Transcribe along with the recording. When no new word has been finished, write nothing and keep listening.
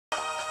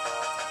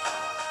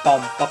Bum,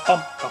 ba,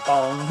 bum, ba,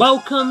 bum.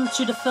 Welcome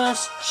to the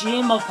first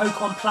gym of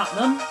Pokemon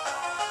Platinum.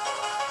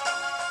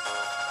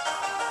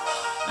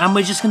 And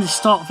we're just going to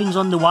start things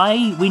on the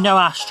way. We know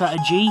our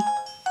strategy.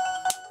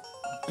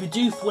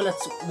 Bidoof will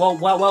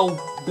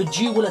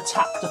Bidoof will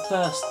attack the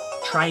first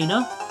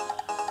trainer.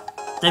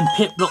 Then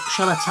Piplup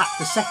shall attack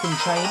the second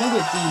trainer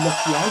with the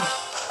Lucky Egg.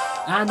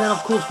 And then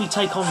of course we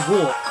take on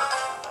Roark.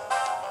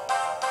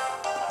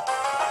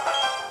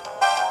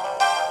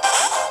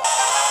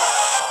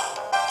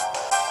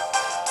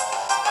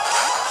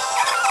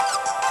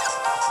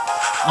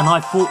 And I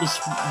thought this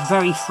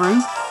very through.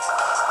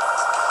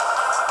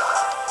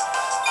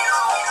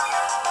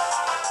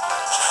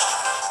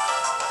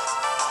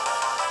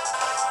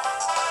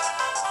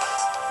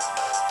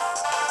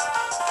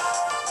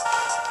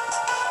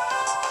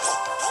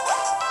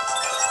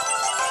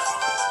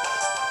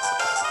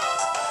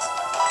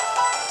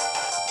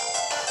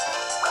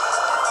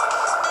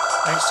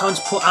 And it's time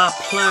to put our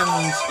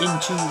plans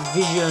into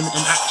vision and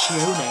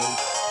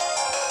actione.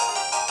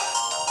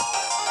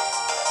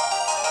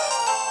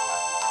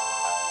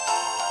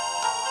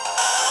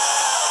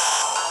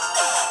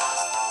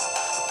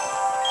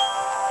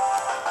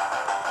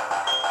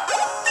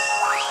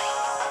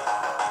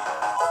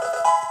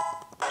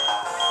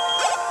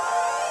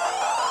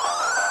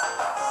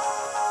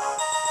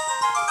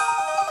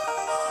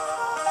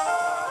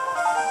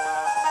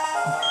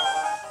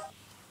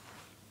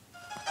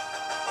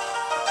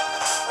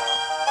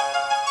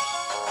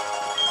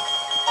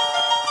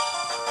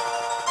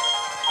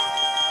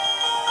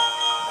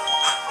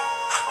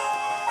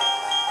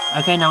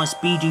 Okay, now it's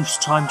Bidoof's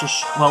time to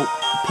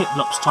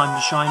Piplup's time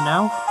to shine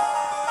now.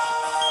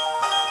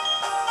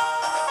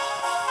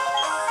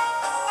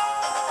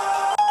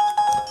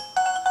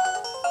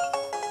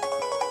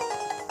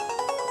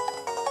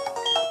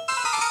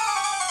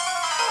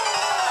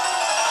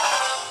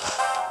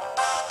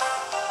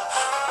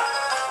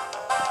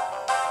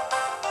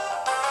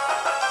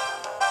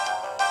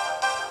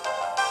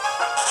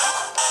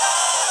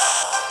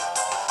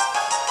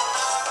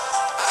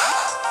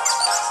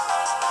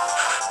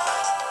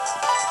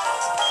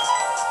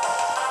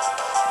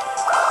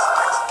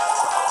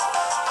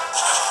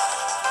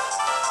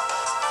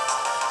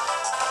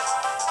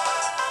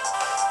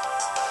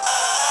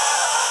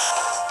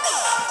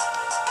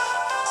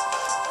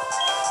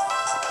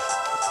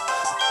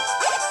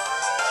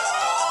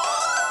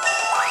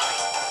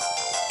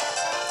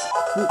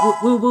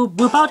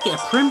 We're about to get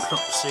a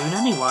Primplup soon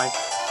anyway.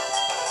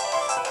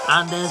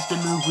 And there's the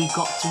move we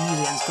got to use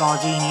against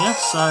Gardenia,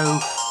 so...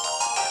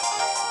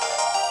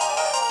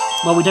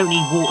 Well, we don't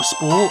need Water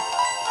Sport.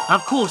 And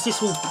of course,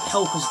 this will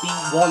help us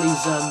beat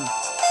Wally's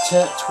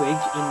Turtwig,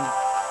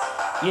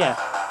 and yeah.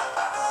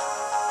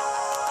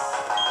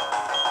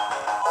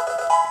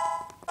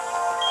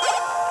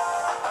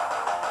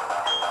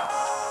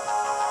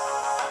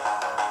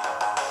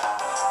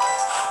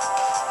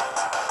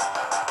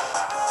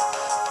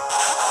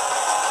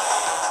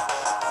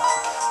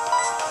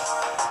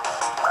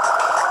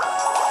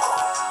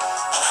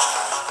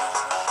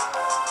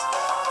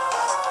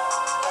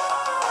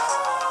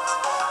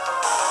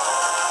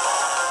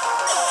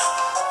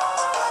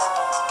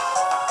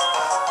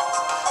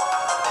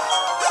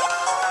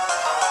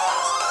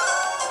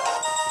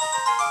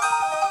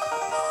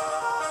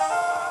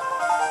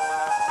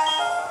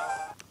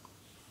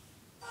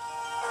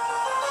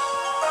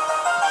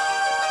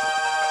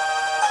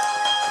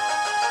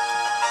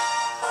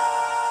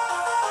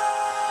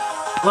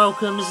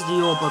 Welcome, this is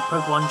the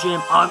Overpowered Pokemon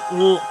Gym. I'm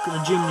Roark,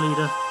 the gym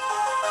leader.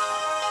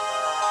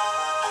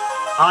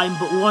 I'm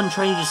but one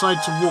trainer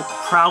decided to walk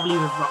proudly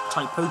with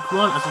rock-type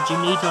Pokemon. As a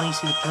gym leader, I need to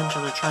see the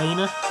potential of the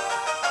trainer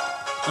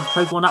and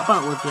Pokemon that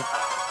battle with you.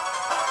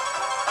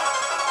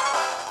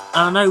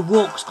 And I know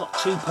Roark's got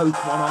 2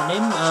 Pokemon on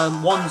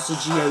him. One's the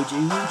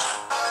Geodude.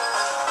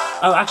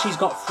 Oh, actually he's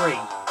got 3.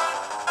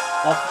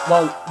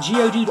 Well,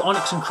 Geodude,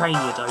 Onix and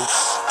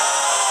Cranidos.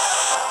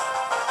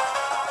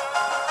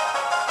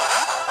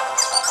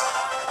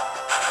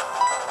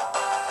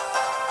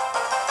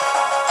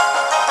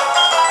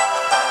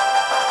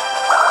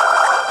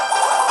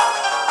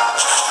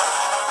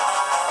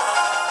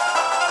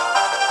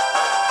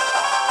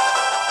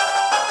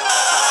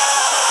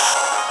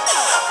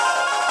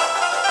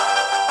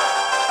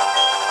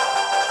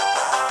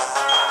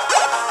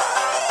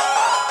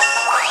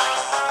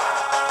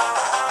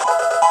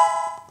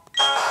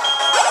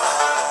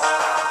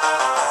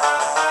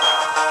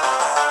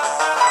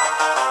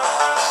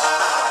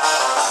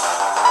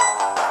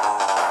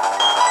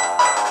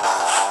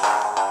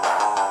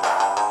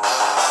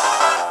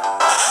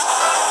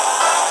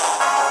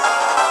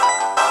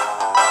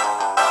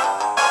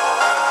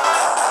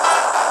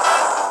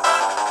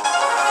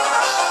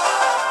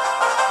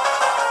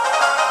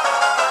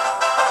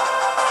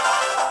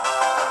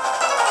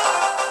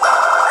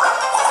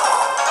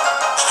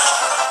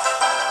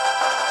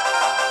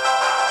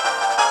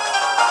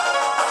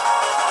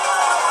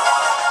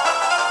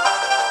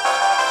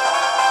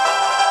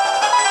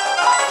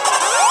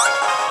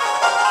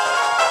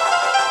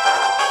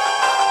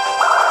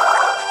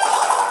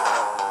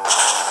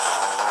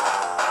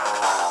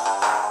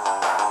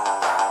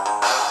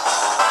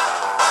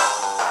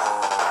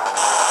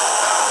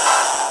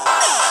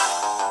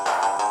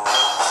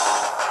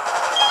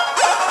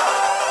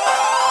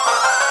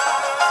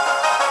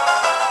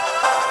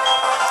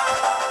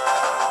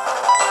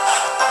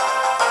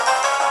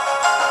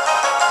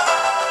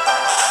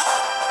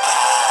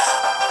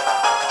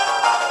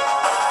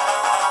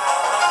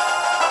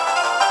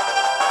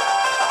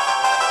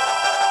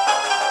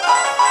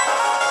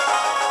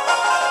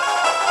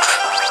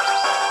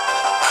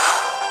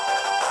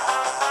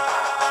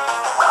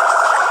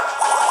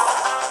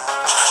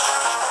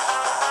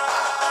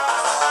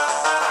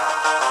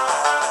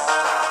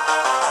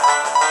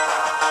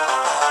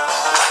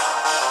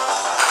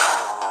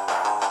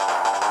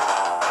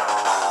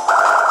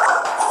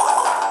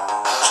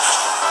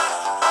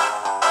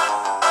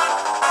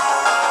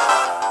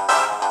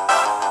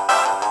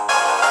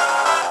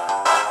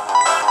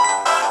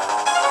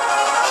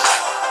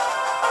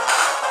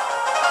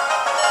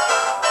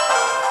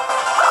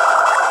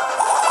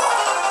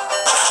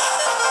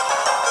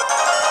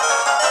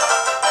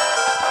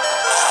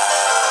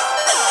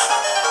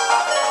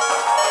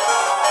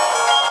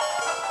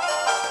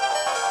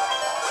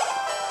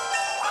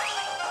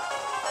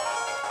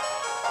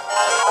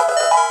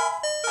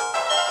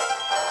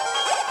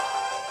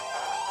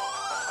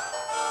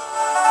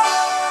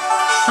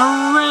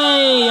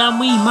 Hooray! And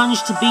we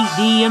managed to beat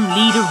the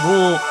leader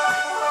Roark.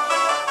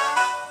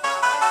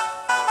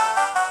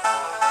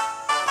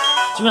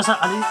 To be honest,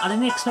 I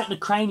didn't expect the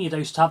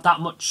Craniados to have that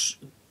much...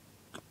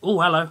 Oh,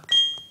 hello.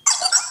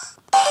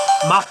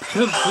 My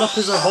Piplup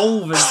is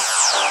evolving.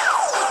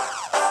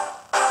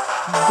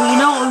 But you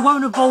know what, we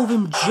won't evolve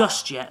him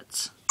just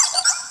yet.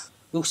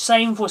 We'll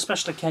save him for a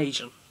special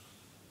occasion.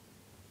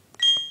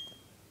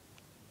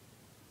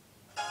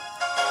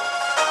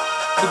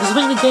 Because I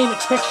think the game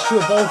expects you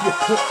to evolve your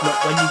Piplup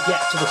when you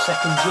get to the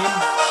second gym,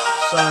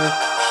 so...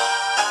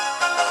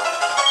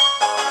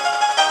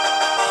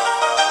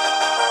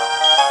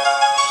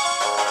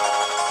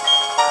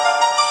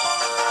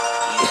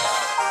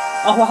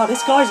 Oh wow,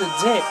 this guy's a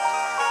dick.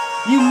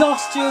 You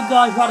lost to a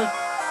guy who had a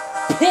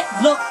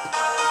Piplup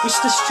which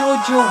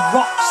destroyed your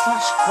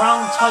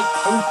rock/ground type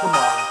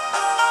Pokemon.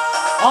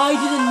 I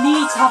didn't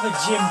need to have a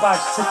gym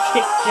badge to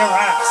kick your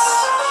ass.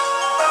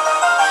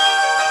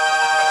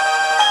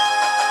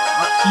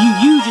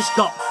 You just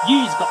got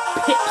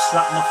pip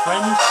slapped, my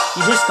friend.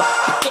 You just got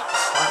pip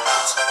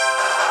slapped.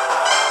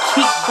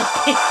 Keep the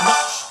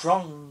Piplup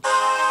strong,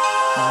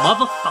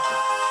 motherfucker.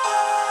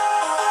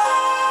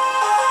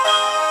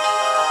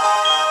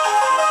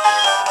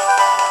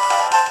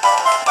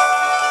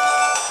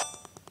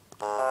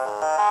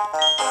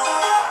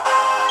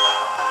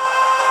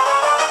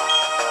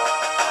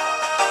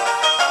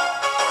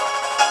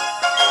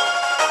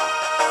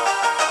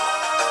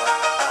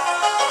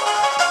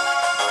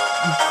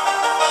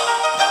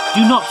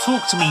 Do not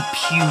talk to me,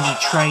 puny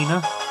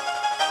trainer.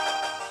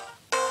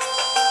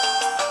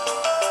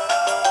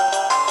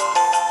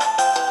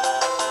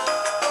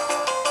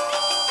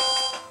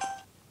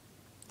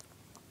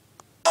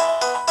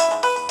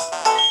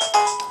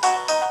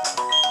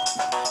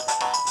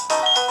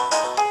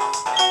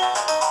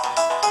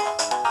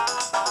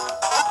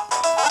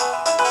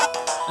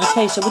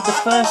 Okay, so with the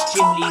first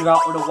gym leader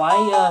out of the way,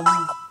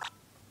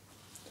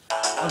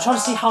 I'm trying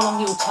to see how long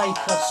it will take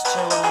us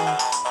to,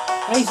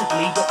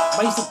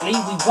 Basically,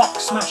 we rock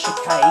smash a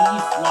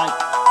cave, like,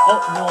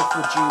 up north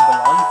of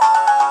Jubilee.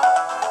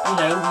 You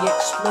know, we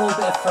explore a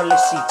bit of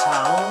Felicity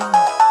Town.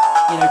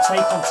 You know,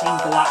 take on Team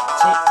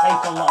Galactic,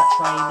 take on a lot of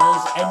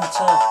trainers,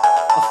 enter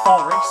a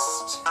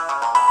forest.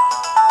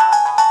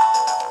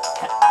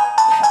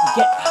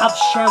 Have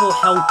Cheryl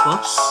help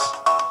us.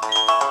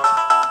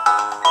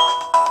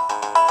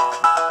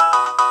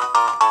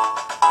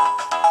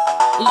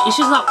 It's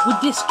just that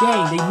with this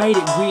game, they made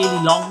it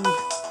really long.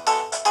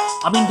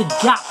 I mean, the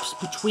gaps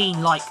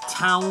between, like,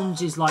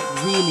 towns is, like,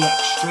 really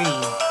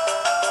extreme.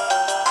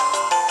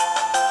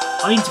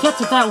 I mean, to get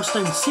to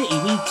Veilstone City,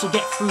 we need to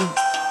get through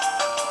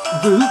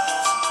Route,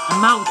 and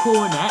Mount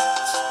Coronet,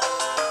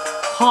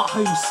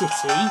 Hearthome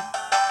City,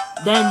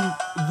 then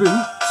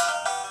Route,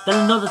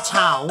 then another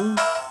town,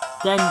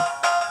 then...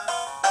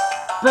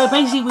 But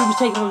basically, we were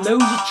taking on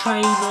loads of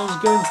trainers,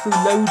 going through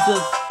loads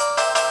of...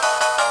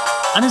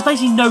 And there's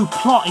basically no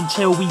plot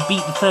until we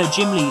beat the third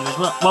gym leader as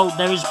well. Well,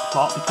 there is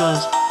plot,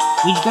 because...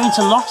 we go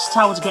into Lost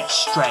Tower to get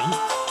strength.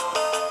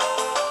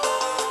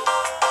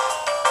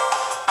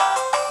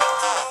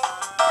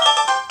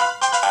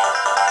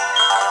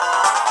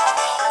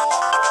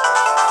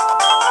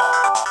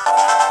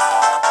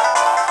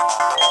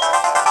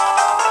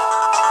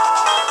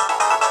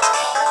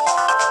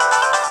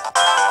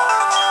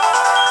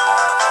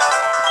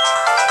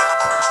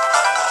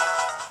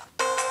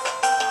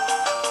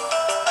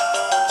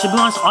 To be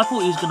honest, I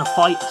thought he was going to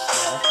fight us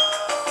there.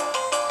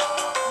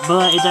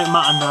 But it don't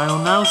matter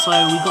now, so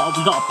we got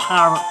a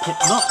power up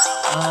Piplup.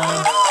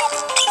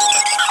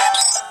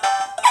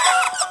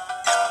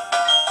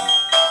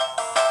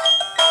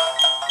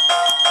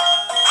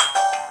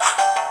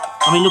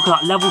 I mean, look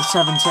at that, level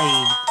 17.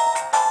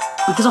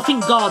 Because I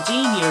think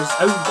Gardenia has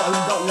only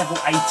got level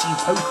 18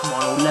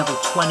 Pokemon, or level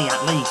 20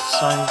 at least,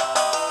 so...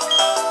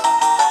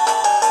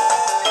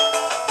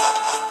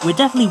 we're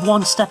definitely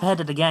one step ahead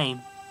of the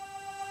game.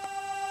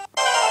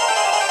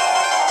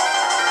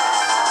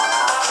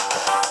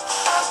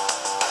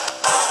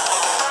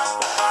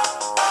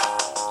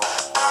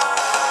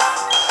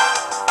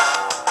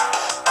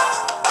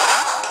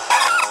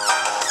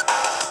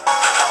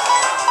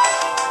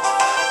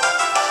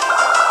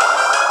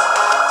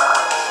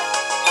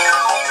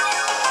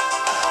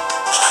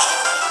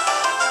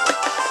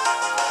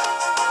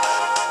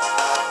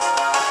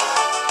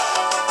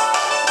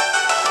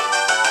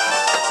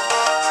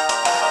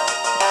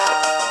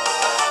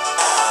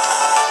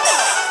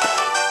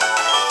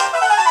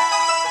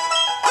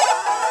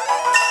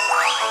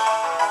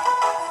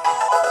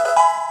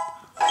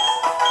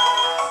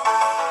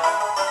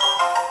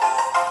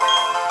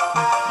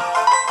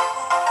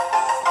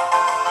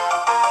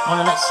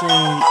 Well, let's see.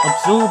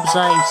 Absorbs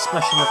a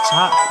special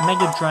attack.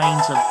 Mega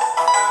Drains a...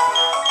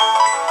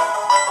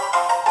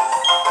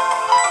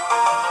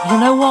 You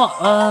know what?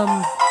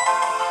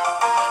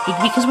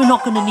 Because we're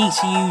not going to need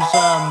to use,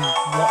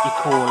 what you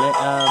call it,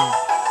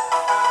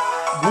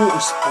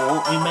 Water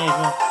Sport, we may as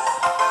well...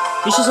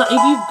 It's just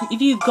like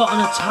if you've got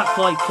an attack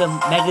like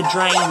Mega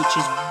Drain, which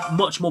is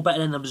much more better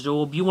than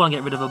Absorb, you want to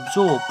get rid of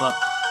Absorb, but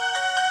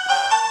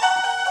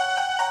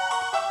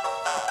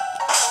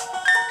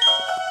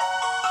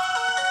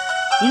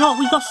you know what?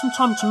 We got some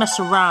time to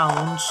mess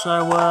around,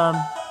 so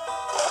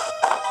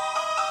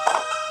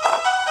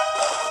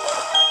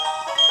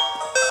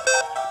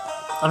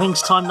I think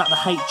it's time that the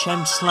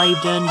HM slave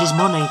earned his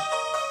money.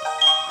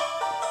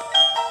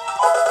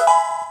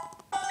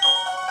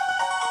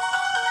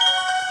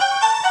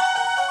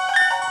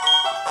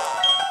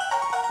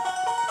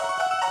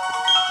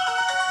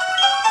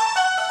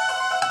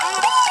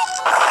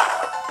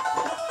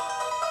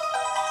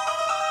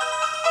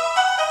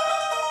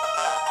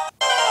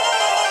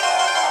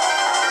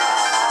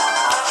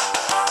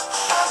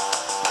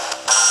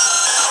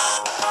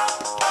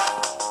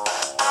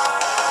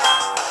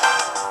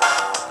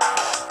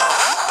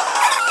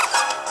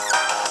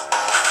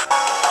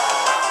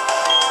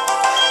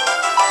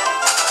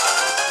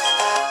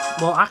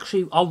 Well,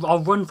 actually,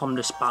 I'll run from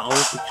this battle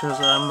because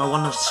I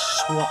want to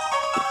swap.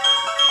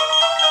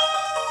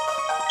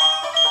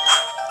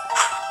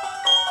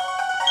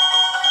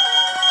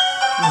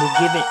 We'll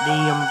give it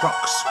the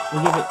rocks.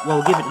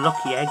 We'll give it the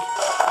lucky egg.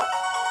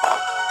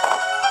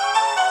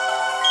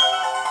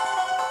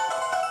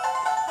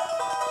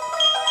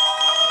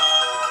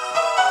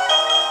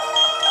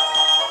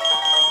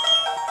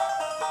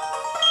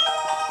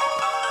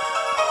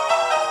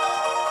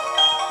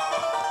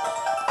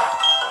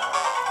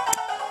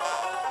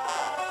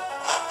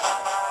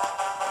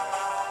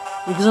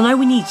 Because I know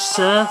we need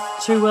Surf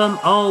to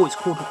oh, it's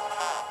called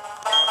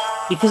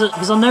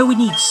because I know we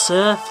need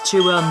Surf to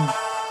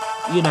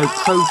you know,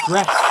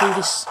 progress through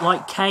this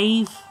like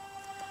cave.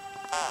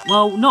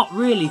 Well, not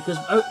really, because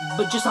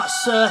but just that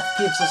Surf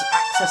gives us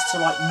access to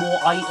like more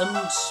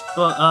items.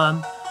 But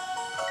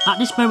at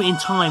this moment in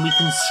time, we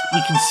can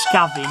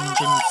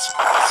scavenge and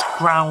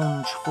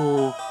scrounge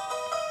for,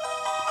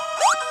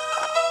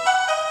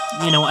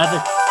 you know,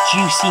 whatever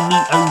juicy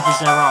meat overs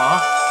there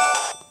are.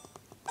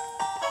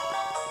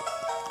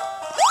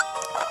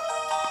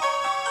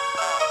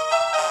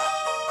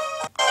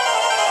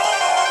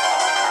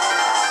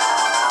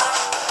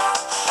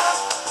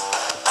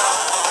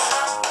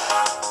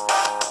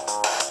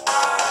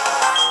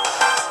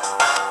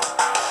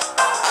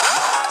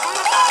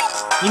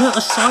 You know,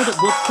 a side that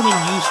would come in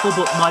useful,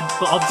 but I've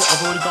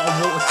already got a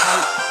water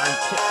type, and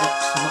Pip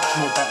looks much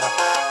more better.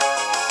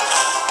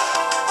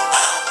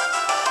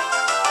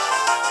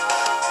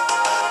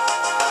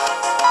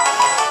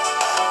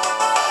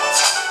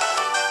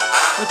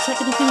 Well,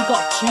 technically we've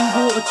got two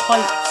water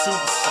types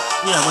since,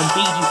 you know, when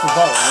Bidoof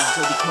evolves,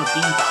 it'll become a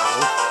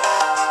B-barrel.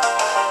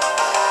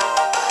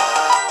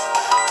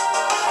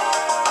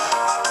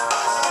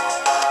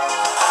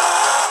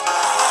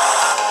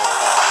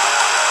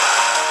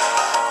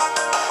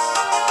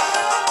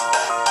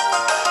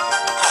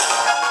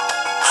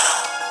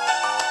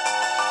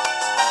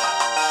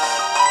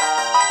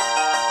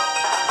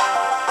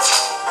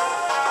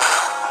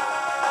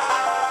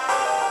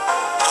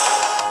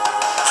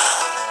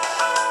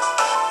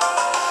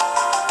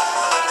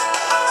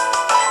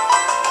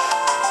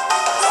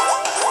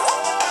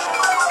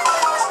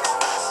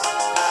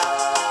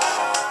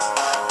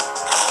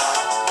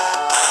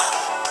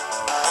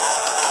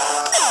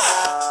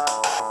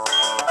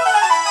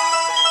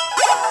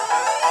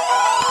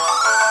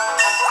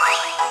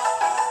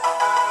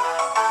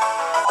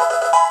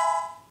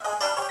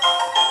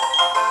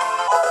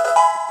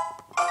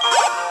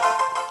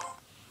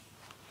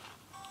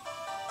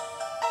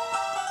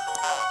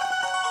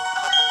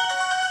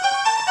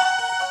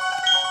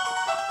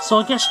 So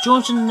I guess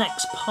join in the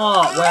next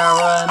part where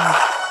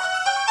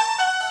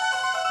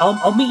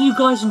I'll meet you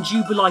guys in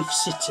Jubilife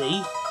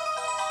City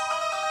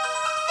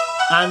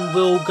and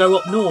we'll go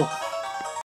up north.